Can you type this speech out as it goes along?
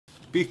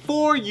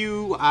Before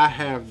you, I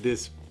have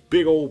this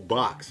big old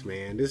box,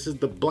 man. This is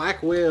the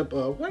Blackweb,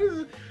 what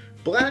is it?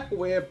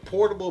 Blackweb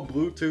portable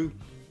Bluetooth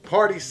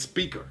party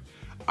speaker.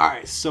 All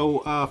right,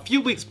 so a few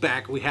weeks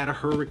back, we had a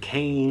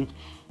hurricane,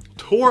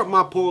 tore up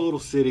my poor little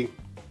city.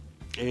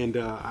 And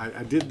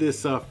I did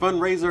this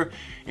fundraiser,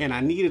 and I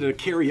needed a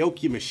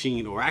karaoke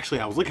machine, or actually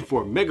I was looking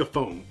for a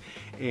megaphone.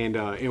 And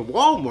in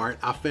Walmart,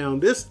 I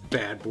found this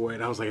bad boy,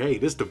 and I was like, hey,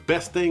 this is the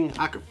best thing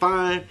I could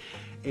find.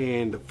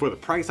 And for the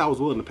price I was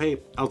willing to pay,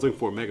 I was looking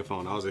for a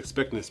megaphone. I was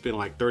expecting to spend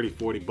like 30,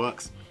 40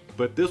 bucks.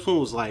 But this one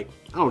was like,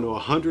 I don't know,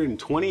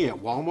 120 at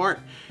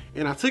Walmart.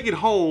 And I took it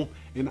home,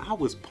 and I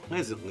was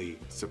pleasantly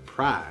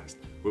surprised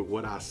with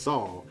what I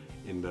saw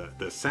and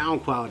the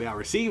sound quality I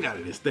received out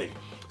of this thing.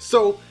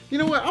 So, you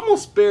know what, I'm gonna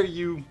spare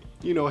you,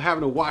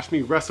 having to watch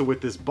me wrestle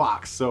with this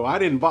box. So I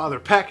didn't bother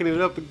packing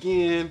it up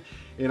again,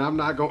 and I'm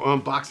not gonna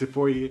unbox it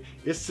for you.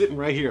 It's sitting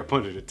right here up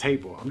under the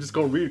table. I'm just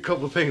gonna read a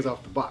couple of things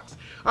off the box.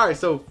 All right,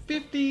 so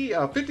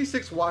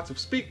 56 watts of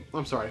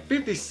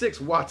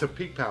 56 watts of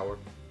peak power.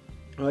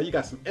 You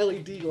got some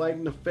LED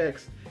lighting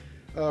effects,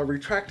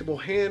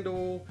 retractable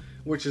handle,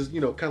 which is,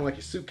 kind of like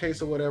your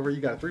suitcase or whatever.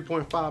 You got a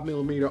 3.5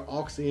 millimeter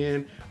aux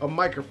in, a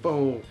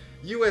microphone,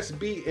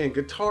 USB and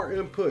guitar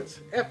inputs,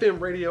 FM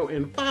radio,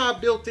 and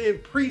 5 built-in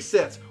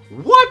presets.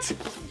 What?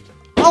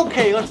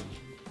 Okay, let's...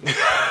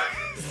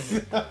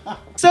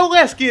 So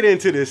let's get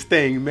into this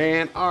thing,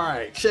 man. All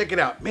right, check it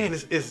out. Man,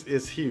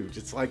 it's huge.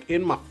 It's like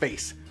in my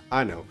face.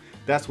 I know.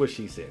 That's what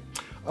she said.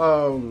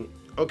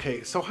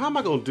 Okay, so how am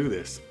I gonna do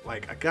this?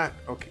 Like,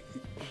 okay.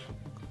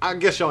 I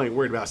guess y'all ain't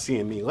worried about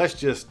seeing me. Let's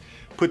just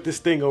put this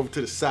thing over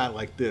to the side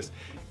like this.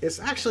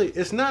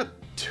 It's not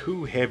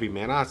too heavy,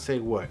 man. I'd say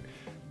what?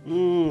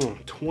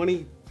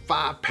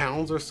 25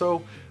 pounds or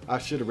so. I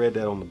should have read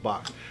that on the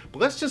box. But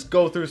let's just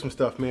go through some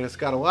stuff, man. It's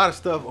got a lot of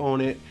stuff on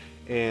it.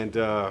 And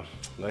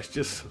let's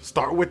just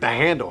start with the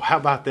handle. How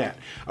about that?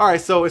 All right,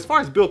 so as far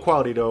as build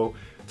quality though,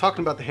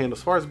 talking about the handle,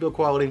 as far as build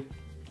quality,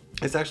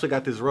 it's actually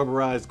got this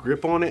rubberized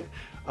grip on it.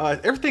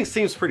 Everything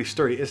seems pretty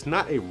sturdy. It's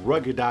not a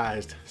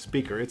ruggedized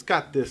speaker. It's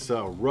got this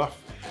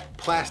rough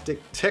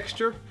plastic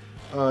texture.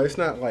 It's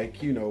not like,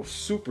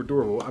 super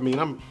durable. I mean,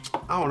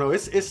 I don't know.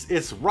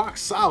 It's rock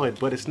solid,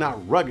 but it's not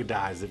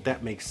ruggedized, if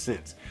that makes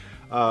sense.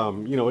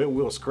 It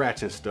will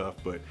scratch and stuff,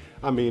 but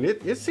I mean,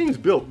 it seems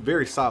built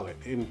very solid.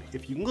 And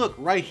if you look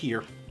right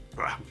here,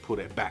 pull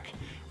that back.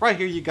 Right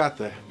here, you got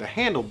the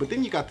handle, but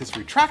then you got this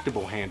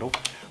retractable handle,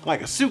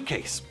 like a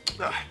suitcase.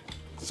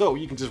 So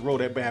you can just roll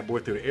that bad boy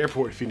through the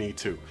airport if you need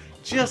to.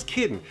 Just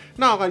kidding.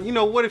 No, like,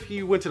 what if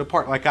you went to the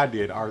park like I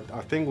did? Our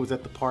thing was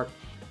at the park,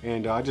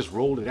 and I just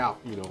rolled it out,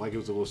 like it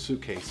was a little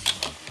suitcase.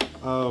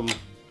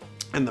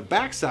 And the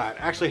back side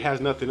actually has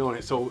nothing on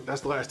it, so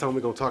that's the last time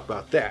we're gonna talk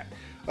about that.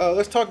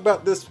 Let's talk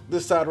about this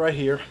side right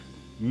here.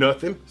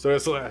 Nothing. So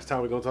that's the last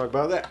time we're gonna talk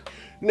about that.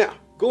 Now,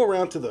 go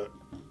around to the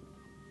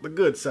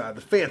good side,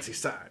 the fancy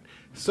side.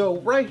 So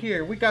right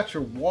here, we got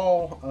your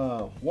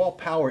wall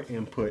power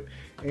input,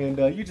 and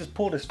you just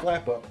pull this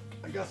flap up.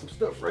 I got some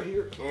stuff right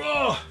here.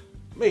 Oh,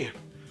 man.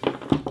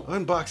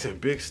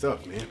 Unboxing big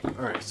stuff, man.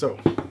 All right, so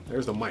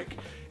there's the mic.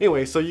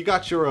 Anyway, so you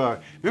got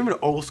your, remember the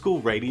old school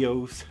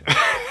radios?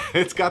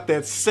 It's got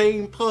that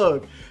same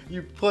plug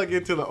you plug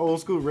into the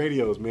old school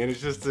radios, man. It's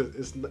just,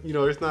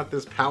 it's not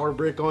this power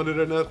brick on it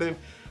or nothing.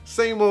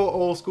 Same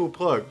old school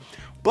plug.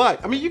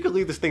 But, I mean, you could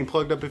leave this thing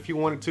plugged up if you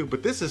wanted to,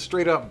 but this is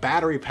straight up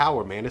battery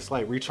power, man. It's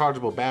like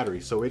rechargeable battery,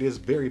 so it is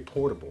very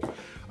portable.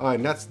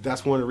 And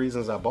that's one of the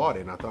reasons I bought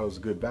it, and I thought it was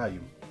a good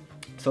value.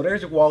 So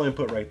there's your wall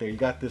input right there. You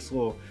got this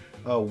little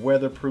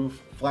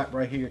weatherproof flap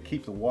right here,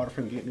 keep the water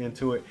from getting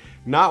into it.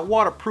 Not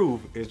waterproof,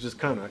 it's just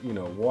kind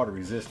of, water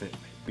resistant,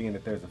 being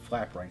that there's a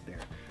flap right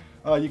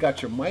there. You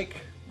got your mic,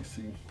 you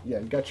see, yeah,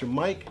 you got your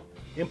mic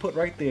input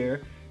right there.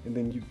 And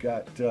then you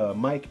got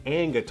mic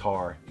and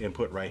guitar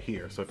input right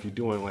here. So if you're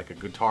doing like a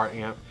guitar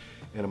amp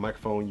and a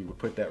microphone, you would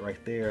put that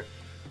right there.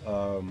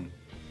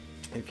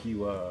 If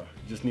you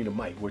just need a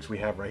mic, which we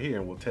have right here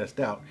and we'll test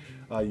out,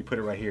 you put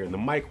it right here. And the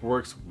mic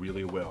works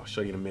really well. I'll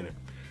show you in a minute.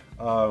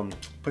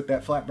 Put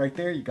that flap right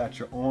there. You got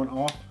your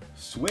on-off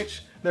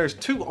switch. There's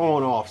 2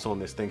 on-offs on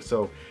this thing.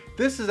 So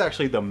this is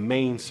actually the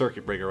main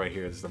circuit breaker right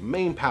here. This is the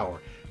main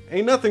power.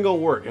 Ain't nothing gonna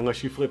work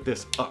unless you flip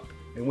this up.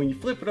 And when you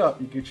flip it up,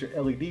 you get your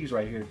LEDs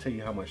right here to tell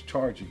you how much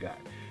charge you got.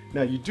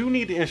 Now, you do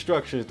need the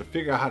instructions to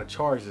figure out how to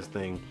charge this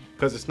thing,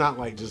 because it's not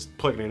like just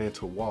plugging it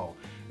into a wall.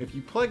 If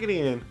you plug it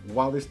in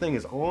while this thing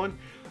is on,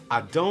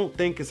 I don't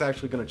think it's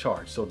actually going to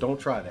charge. So don't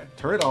try that.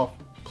 Turn it off,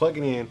 plug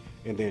it in,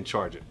 and then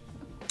charge it.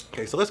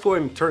 Okay, so let's go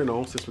ahead and turn it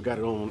on since we got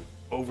it on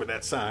over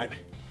that side.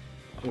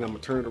 And I'm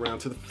going to turn it around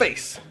to the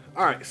face.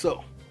 All right,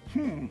 so,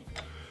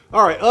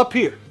 all right, up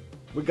here,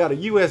 we got a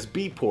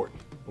USB port.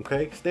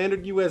 Okay,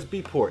 standard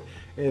USB port,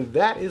 and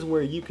that is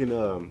where you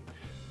can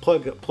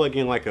plug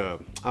in like a,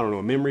 I don't know,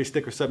 a memory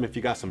stick or something if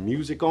you got some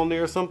music on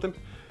there or something.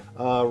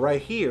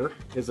 Right here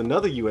is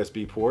another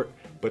USB port,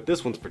 but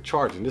this one's for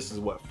charging. This is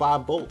what,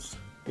 5 volts?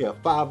 Yeah,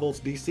 5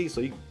 volts DC,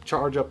 so you can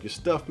charge up your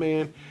stuff,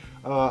 man.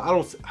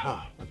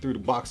 I threw the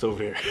box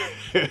over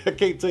there. I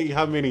can't tell you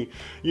how many,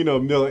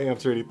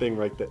 milliamps or anything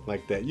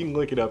like that. You can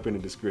look it up in the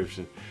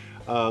description.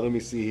 Let me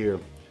see here.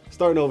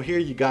 Starting over here,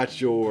 you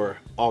got your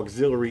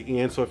auxiliary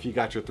in. So if you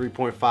got your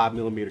 3.5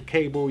 millimeter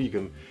cable, you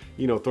can,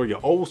 throw your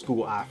old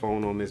school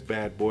iPhone on this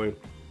bad boy,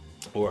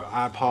 or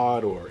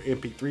iPod, or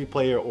MP3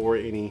 player, or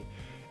any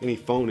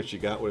phone that you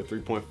got with a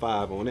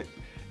 3.5 on it.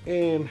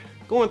 And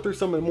going through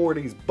some of the more of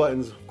these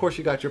buttons, of course,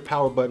 you got your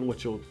power button,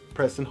 which you'll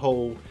press and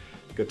hold.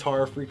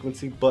 Guitar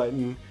frequency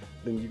button.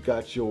 Then you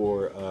got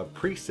your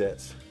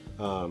presets.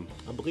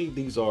 I believe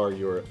these are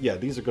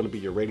these are going to be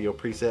your radio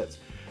presets.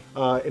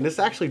 And this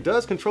actually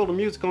does control the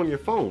music on your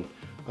phone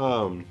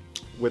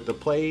with the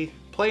play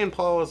and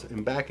pause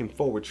and back and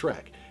forward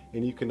track.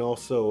 And you can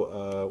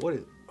also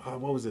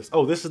what was this?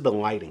 Oh, this is the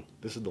lighting.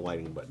 This is the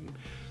lighting button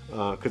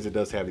because it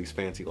does have these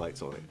fancy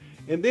lights on it.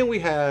 And then we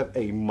have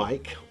a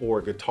mic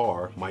or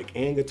guitar, mic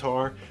and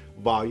guitar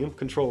volume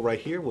control right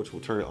here, which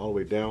will turn it all the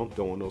way down.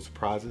 Don't want no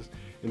surprises.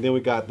 And then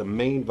we got the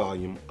main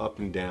volume up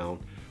and down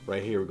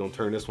right here. We're gonna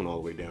turn this one all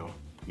the way down.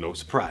 No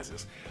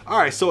surprises. All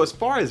right, so as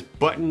far as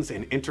buttons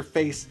and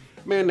interface,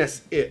 man,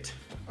 that's it.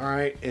 All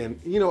right,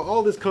 and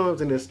all this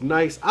comes in this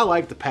nice, I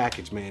like the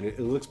package, man. It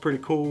looks pretty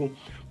cool.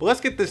 But let's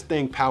get this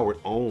thing powered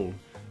on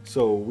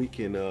so we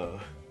can,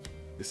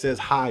 it says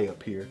high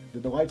up here.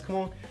 Did the lights come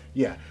on?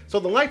 Yeah, so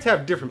the lights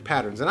have different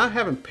patterns, and I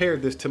haven't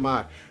paired this to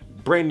my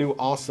brand new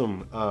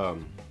awesome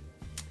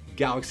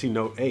Galaxy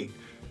Note 8.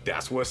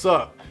 That's what's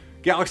up.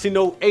 Galaxy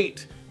Note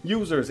 8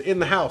 users in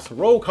the house,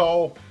 roll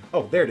call.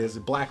 Oh, there it is,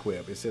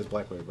 Blackweb. It says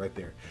Blackweb right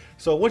there.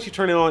 So once you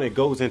turn it on, it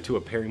goes into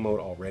a pairing mode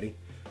already.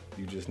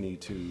 You just need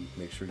to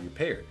make sure you're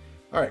paired.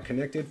 All right,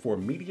 connected for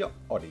media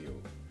audio.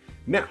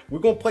 Now, we're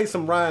gonna play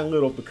some Ryan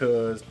Little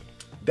because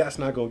that's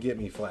not gonna get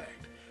me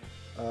flagged.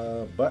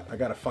 But I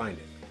gotta find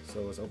it.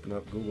 So let's open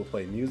up Google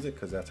Play Music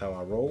because that's how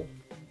I roll.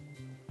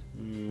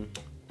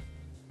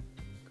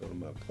 Go to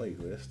my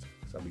playlist.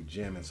 I'll be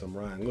jamming some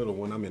Ryan Little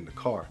when I'm in the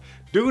car.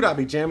 Dude, I'll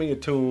be jamming your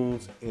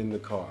tunes in the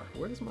car.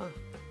 Where's my... All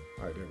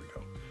right, there we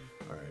go.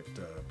 All right,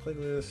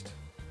 playlist.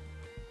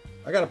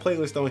 I got a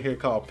playlist on here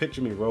called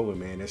Picture Me Rolling,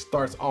 man. It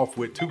starts off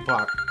with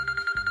Tupac.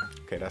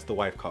 Okay, that's the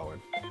wife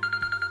calling.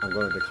 I'm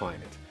going to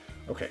decline it.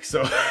 Okay,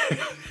 so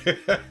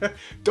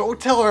don't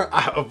tell her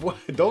I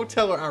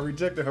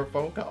rejected her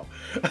phone call.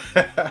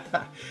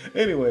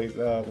 Anyways,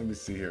 let me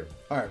see here.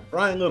 All right,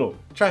 Ryan Little,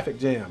 Traffic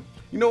Jam.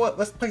 You know what?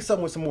 Let's play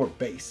something with some more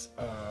bass.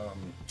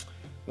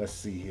 Let's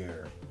see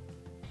here.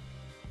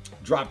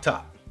 Drop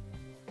Top.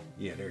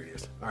 Yeah, there it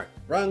is. All right,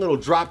 Ryan Little,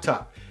 Drop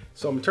Top.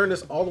 So I'm gonna turn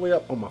this all the way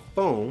up on my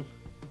phone.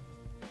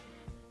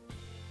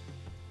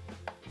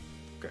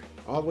 Okay,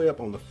 all the way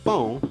up on the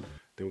phone.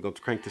 Then we're gonna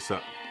crank this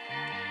up.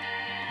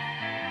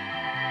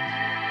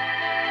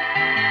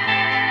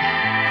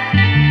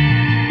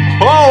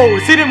 Oh,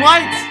 see them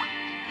lights?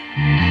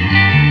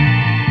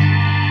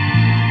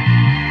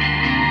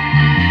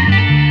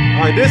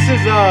 All right, this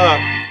is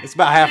it's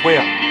about halfway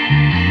up.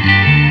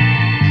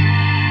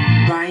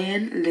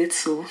 Ryan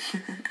Little.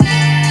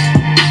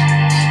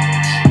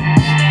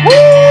 Woo!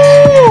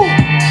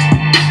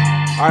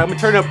 All right, I'm gonna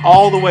turn it up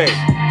all the way.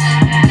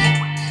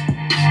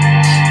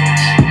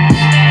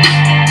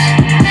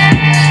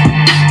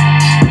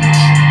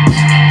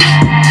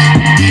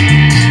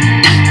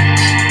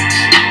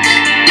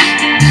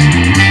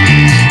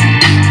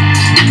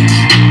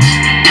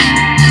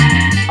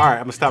 All right,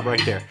 I'm gonna stop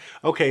right there.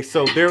 Okay,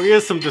 so there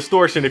is some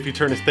distortion if you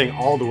turn this thing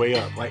all the way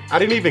up. Like, I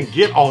didn't even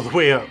get all the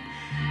way up,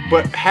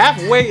 but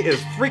halfway is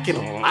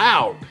freaking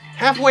loud.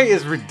 Halfway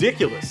is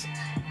ridiculous.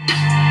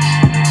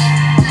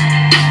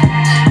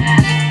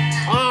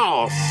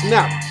 Oh,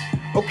 snap.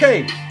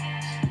 Okay,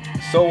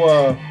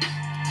 so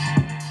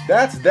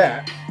that's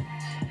that.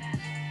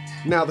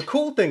 Now, the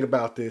cool thing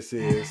about this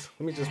is,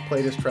 let me just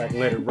play this track and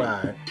let it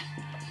ride.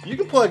 You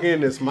can plug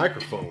in this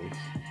microphone.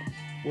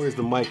 Where's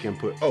the mic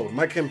input? Oh,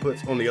 mic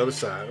input's on the other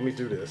side. Let me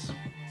do this.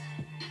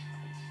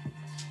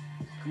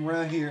 Come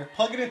around here.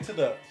 Plug it into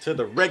the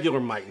regular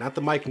mic, not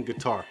the mic and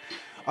guitar.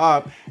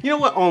 You know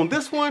what? On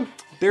this one,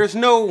 there's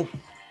no...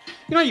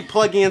 You know, you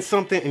plug in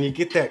something and you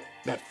get that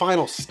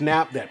final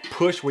snap, that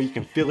push where you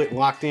can feel it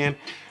locked in.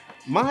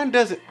 Mine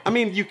doesn't. I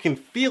mean, you can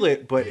feel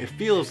it, but it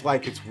feels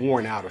like it's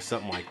worn out or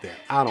something like that.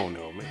 I don't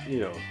know, man.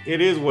 You know,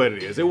 it is what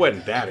it is. It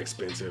wasn't that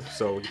expensive,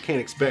 so you can't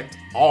expect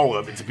all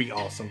of it to be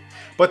awesome.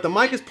 But the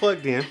mic is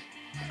plugged in,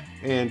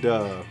 and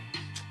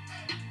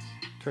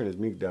turn his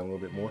mute down a little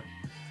bit more.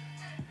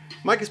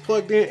 Mic is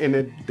plugged in, and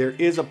then there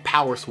is a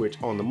power switch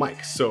on the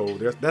mic, so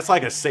that's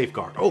like a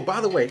safeguard. Oh,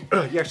 by the way,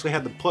 you actually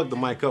have to plug the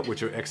mic up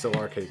with your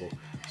XLR cable.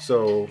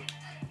 So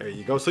there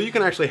you go. So you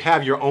can actually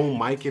have your own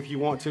mic if you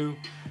want to.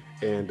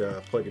 And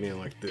plug it in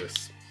like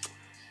this,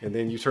 and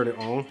then you turn it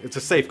on. It's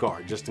a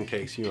safeguard just in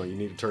case you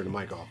need to turn the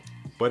mic off,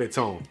 but it's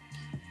on.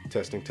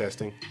 Testing,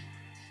 testing,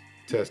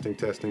 testing,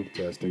 testing,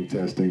 testing,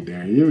 testing.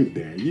 There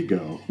you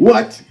go.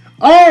 What?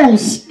 Oh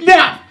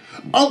snap!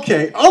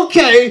 Okay.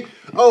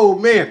 Oh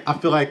man, I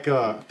feel like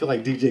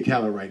DJ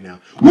Khaled right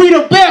now. We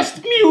the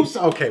best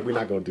music. Okay, we're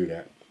not gonna do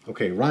that.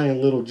 Okay,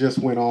 Ryan Little just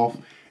went off,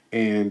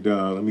 And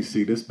let me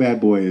see, this bad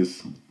boy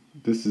it's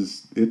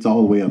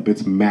all the way up.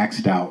 It's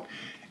maxed out.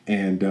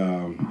 And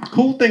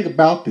cool thing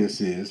about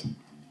this is,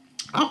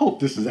 I hope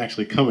this is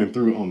actually coming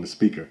through on the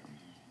speaker.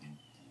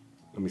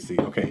 Let me see.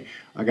 Okay,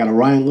 I got a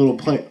Ryan Little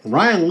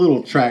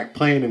track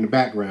playing in the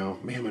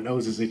background. Man, my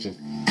nose is itching.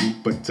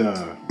 But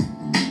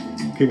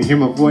can you hear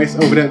my voice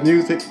over that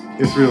music?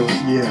 It's real,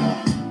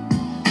 yeah.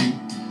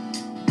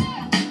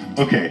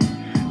 Okay,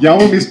 y'all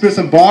want me to spit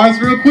some bars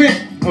real quick?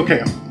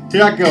 Okay,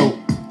 here I go.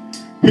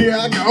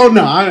 Oh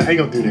no, I ain't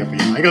gonna do that for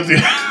you. I ain't gonna do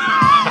that.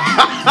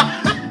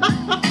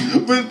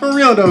 But for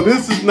real though,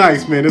 this is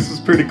nice, man. This is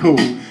pretty cool.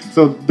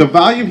 So the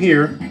volume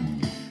here,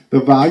 the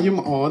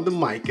volume on the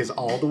mic is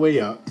all the way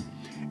up.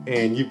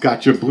 And you've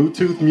got your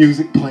Bluetooth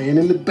music playing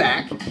in the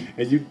back,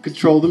 and you can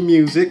control the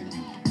music,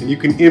 and you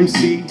can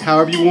MC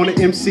however you want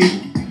to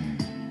MC.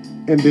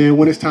 And then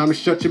when it's time to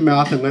shut your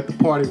mouth and let the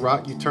party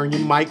rock, you turn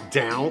your mic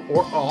down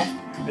or off,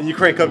 and you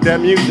crank up that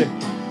music.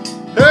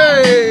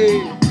 Hey!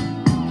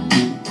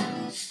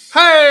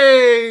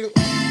 Hey!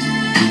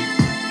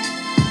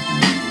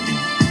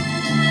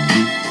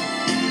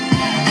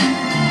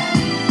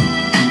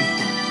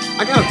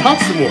 I gotta talk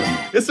some more.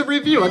 It's a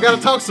review. I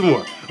gotta talk some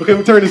more. Okay,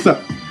 we'll turn this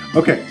up.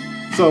 Okay,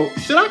 so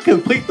should I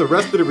complete the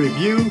rest of the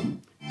review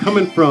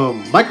coming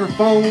from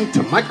microphone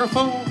to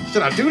microphone?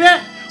 Should I do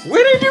that?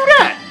 Where did I do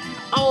that?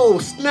 Oh,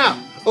 snap.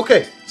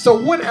 Okay, so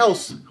what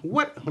else?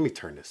 Let me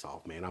turn this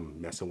off, man. I'm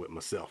messing with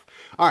myself.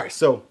 All right,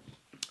 so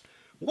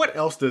what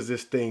else does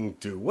this thing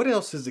do? What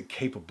else is it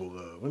capable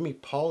of? Let me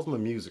pause my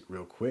music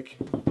real quick.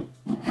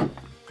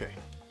 Okay,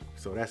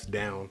 so that's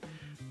down.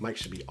 Mic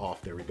should be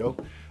off. There we go.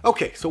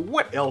 Okay, so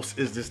what else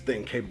is this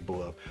thing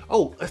capable of?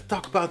 Oh, let's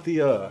talk about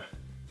the,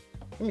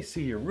 let me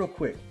see here real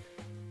quick.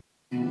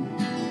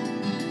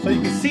 So you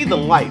can see the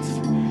lights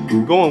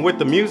going with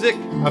the music.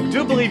 I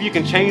do believe you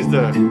can change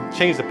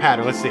the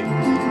pattern. Let's see.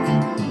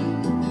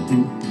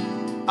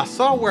 I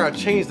saw where I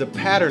changed the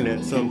pattern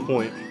at some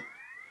point.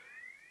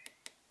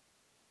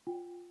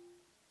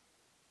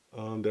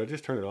 Did I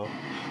just turn it off?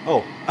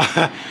 Oh,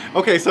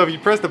 okay. So if you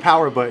press the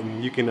power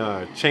button, you can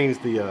change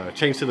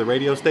to the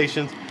radio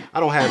stations. I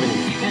don't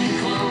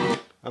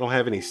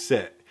have any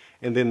set.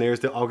 And then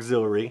there's the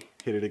auxiliary.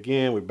 Hit it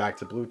again. We're back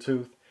to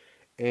Bluetooth,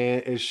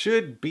 and it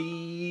should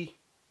be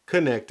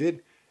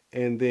connected.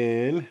 And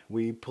then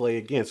we play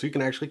again, so you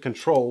can actually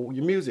control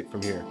your music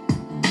from here.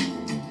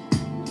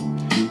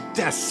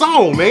 That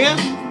song, man.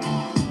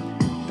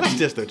 That's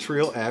just a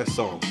trill ass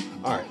song.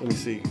 All right, let me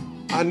see.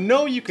 I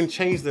know you can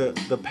change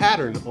the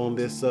pattern on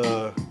this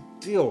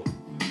deal.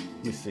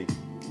 Let me see.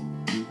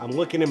 I'm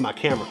looking in my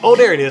camera. Oh,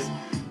 there it is.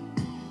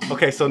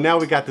 Okay, so now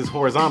we got this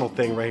horizontal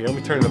thing right here. Let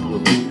me turn it up a little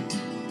bit.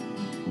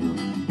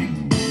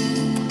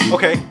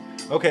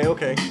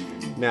 Okay.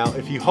 Now,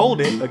 if you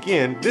hold it,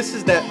 again, this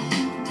is that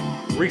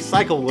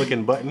recycle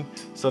looking button.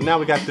 So now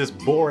we got this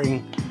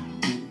boring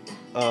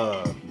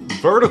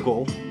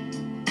vertical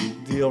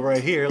deal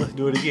right here. Let's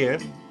do it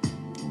again.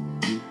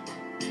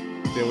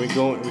 Then we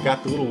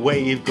got the little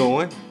wave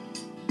going.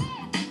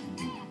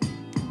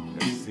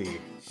 Let's see.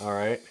 All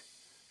right.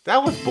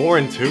 That was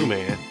boring too,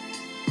 man.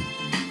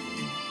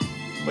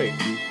 Wait,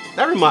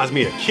 that reminds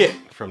me of Kit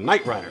from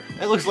Knight Rider.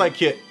 That looks like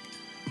Kit.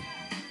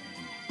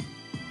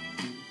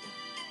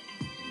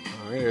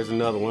 All right, there's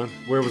another one.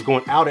 Where it was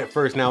going out at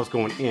first, now it's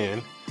going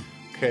in.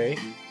 Okay.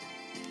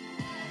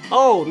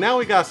 Oh, now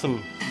we got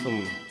some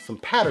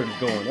patterns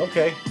going.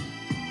 Okay.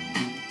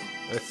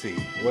 Let's see.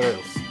 What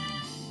else?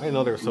 I didn't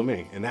know there were so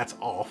many. And that's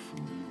off.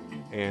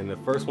 And the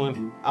first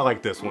one, I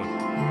like this one.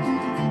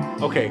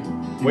 Okay,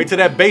 wait till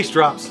that bass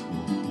drops.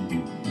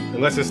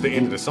 Unless it's the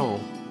end of the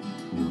song.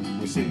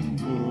 Let me see.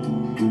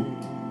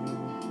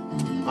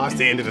 Oh, it's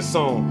the end of the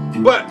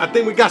song. But I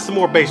think we got some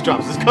more bass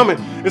drops. It's coming.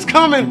 It's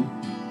coming.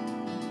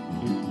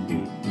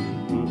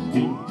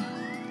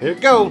 Here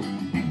it go.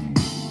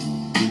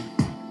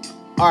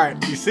 All right,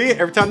 you see it?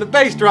 Every time the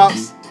bass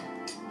drops.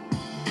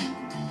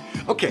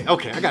 Okay,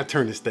 I gotta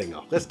turn this thing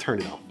off. Let's turn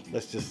it off.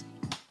 Let's just,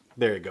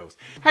 there it goes.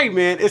 Hey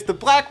man, it's the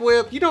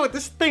Blackweb. You know what?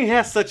 This thing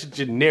has such a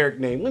generic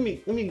name. Let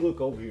me look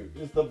over here.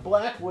 It's the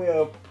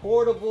Blackweb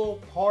Portable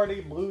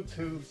Party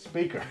Bluetooth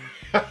Speaker.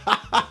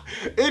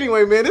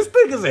 Anyway, man, this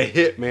thing is a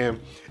hit, man.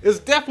 It's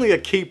definitely a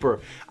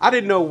keeper. I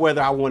didn't know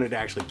whether I wanted to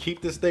actually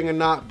keep this thing or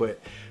not, but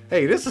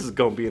hey, this is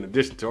gonna be an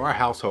addition to our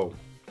household.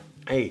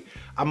 Hey,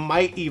 I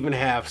might even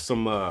have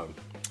some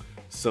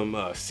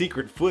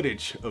secret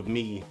footage of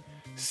me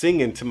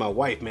singing to my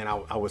wife, man.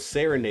 I was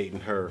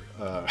serenading her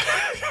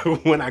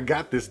when I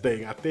got this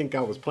thing. I think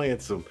I was playing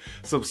some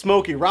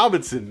Smokey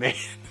Robinson, man.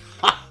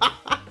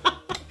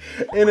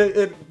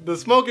 And the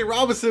Smokey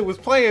Robinson was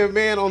playing,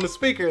 man, on the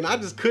speaker, and I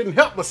just couldn't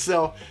help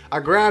myself. I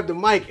grabbed the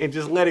mic and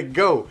just let it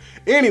go.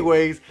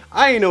 Anyways,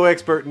 I ain't no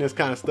expert in this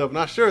kind of stuff, and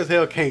I sure as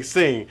hell can't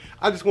sing.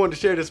 I just wanted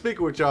to share the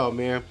speaker with y'all,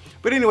 man.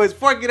 But anyways,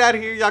 before I get out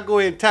of here, y'all go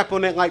ahead and tap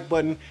on that like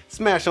button,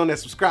 smash on that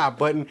subscribe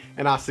button,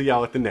 and I'll see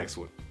y'all at the next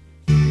one.